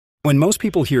When most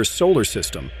people hear solar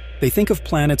system, they think of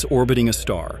planets orbiting a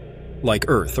star, like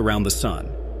Earth around the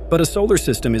sun. But a solar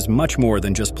system is much more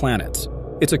than just planets.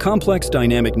 It's a complex,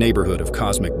 dynamic neighborhood of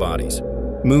cosmic bodies.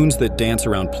 Moons that dance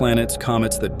around planets,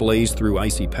 comets that blaze through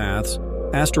icy paths,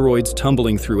 asteroids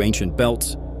tumbling through ancient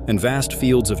belts, and vast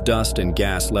fields of dust and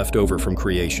gas left over from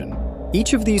creation.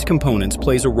 Each of these components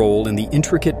plays a role in the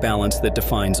intricate balance that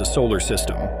defines a solar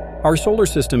system. Our solar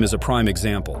system is a prime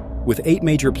example, with 8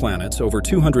 major planets, over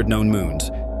 200 known moons,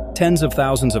 tens of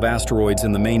thousands of asteroids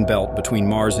in the main belt between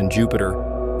Mars and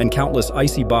Jupiter, and countless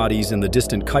icy bodies in the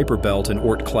distant Kuiper belt and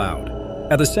Oort cloud.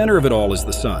 At the center of it all is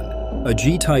the Sun, a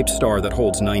G-type star that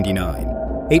holds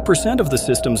 8% of the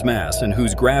system's mass and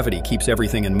whose gravity keeps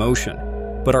everything in motion.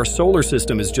 But our solar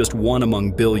system is just one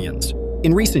among billions.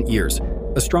 In recent years,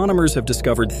 astronomers have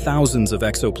discovered thousands of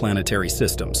exoplanetary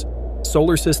systems,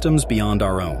 solar systems beyond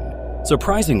our own.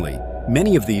 Surprisingly,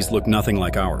 many of these look nothing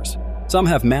like ours. Some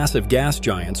have massive gas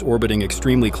giants orbiting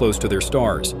extremely close to their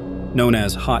stars, known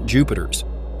as hot Jupiters.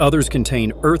 Others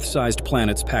contain Earth-sized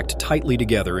planets packed tightly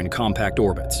together in compact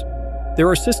orbits. There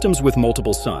are systems with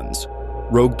multiple suns,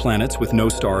 rogue planets with no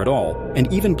star at all,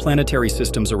 and even planetary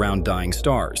systems around dying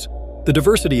stars. The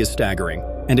diversity is staggering,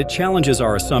 and it challenges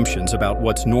our assumptions about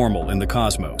what's normal in the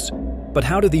cosmos. But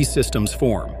how do these systems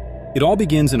form? It all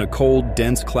begins in a cold,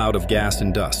 dense cloud of gas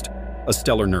and dust, a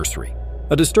stellar nursery.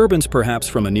 A disturbance, perhaps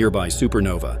from a nearby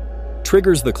supernova,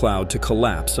 triggers the cloud to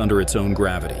collapse under its own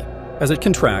gravity. As it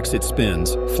contracts, it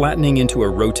spins, flattening into a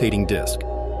rotating disk.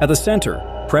 At the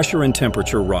center, pressure and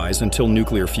temperature rise until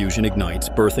nuclear fusion ignites,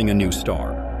 birthing a new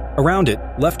star. Around it,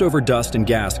 leftover dust and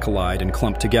gas collide and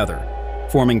clump together,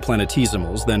 forming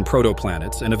planetesimals, then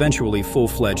protoplanets, and eventually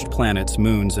full-fledged planets,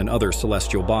 moons, and other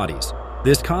celestial bodies.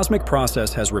 This cosmic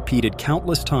process has repeated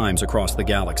countless times across the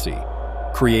galaxy,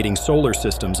 creating solar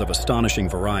systems of astonishing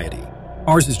variety.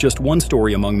 Ours is just one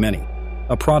story among many,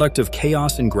 a product of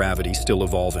chaos and gravity still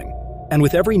evolving. And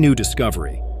with every new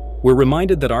discovery, we're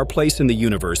reminded that our place in the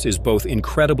universe is both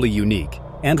incredibly unique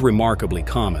and remarkably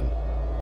common.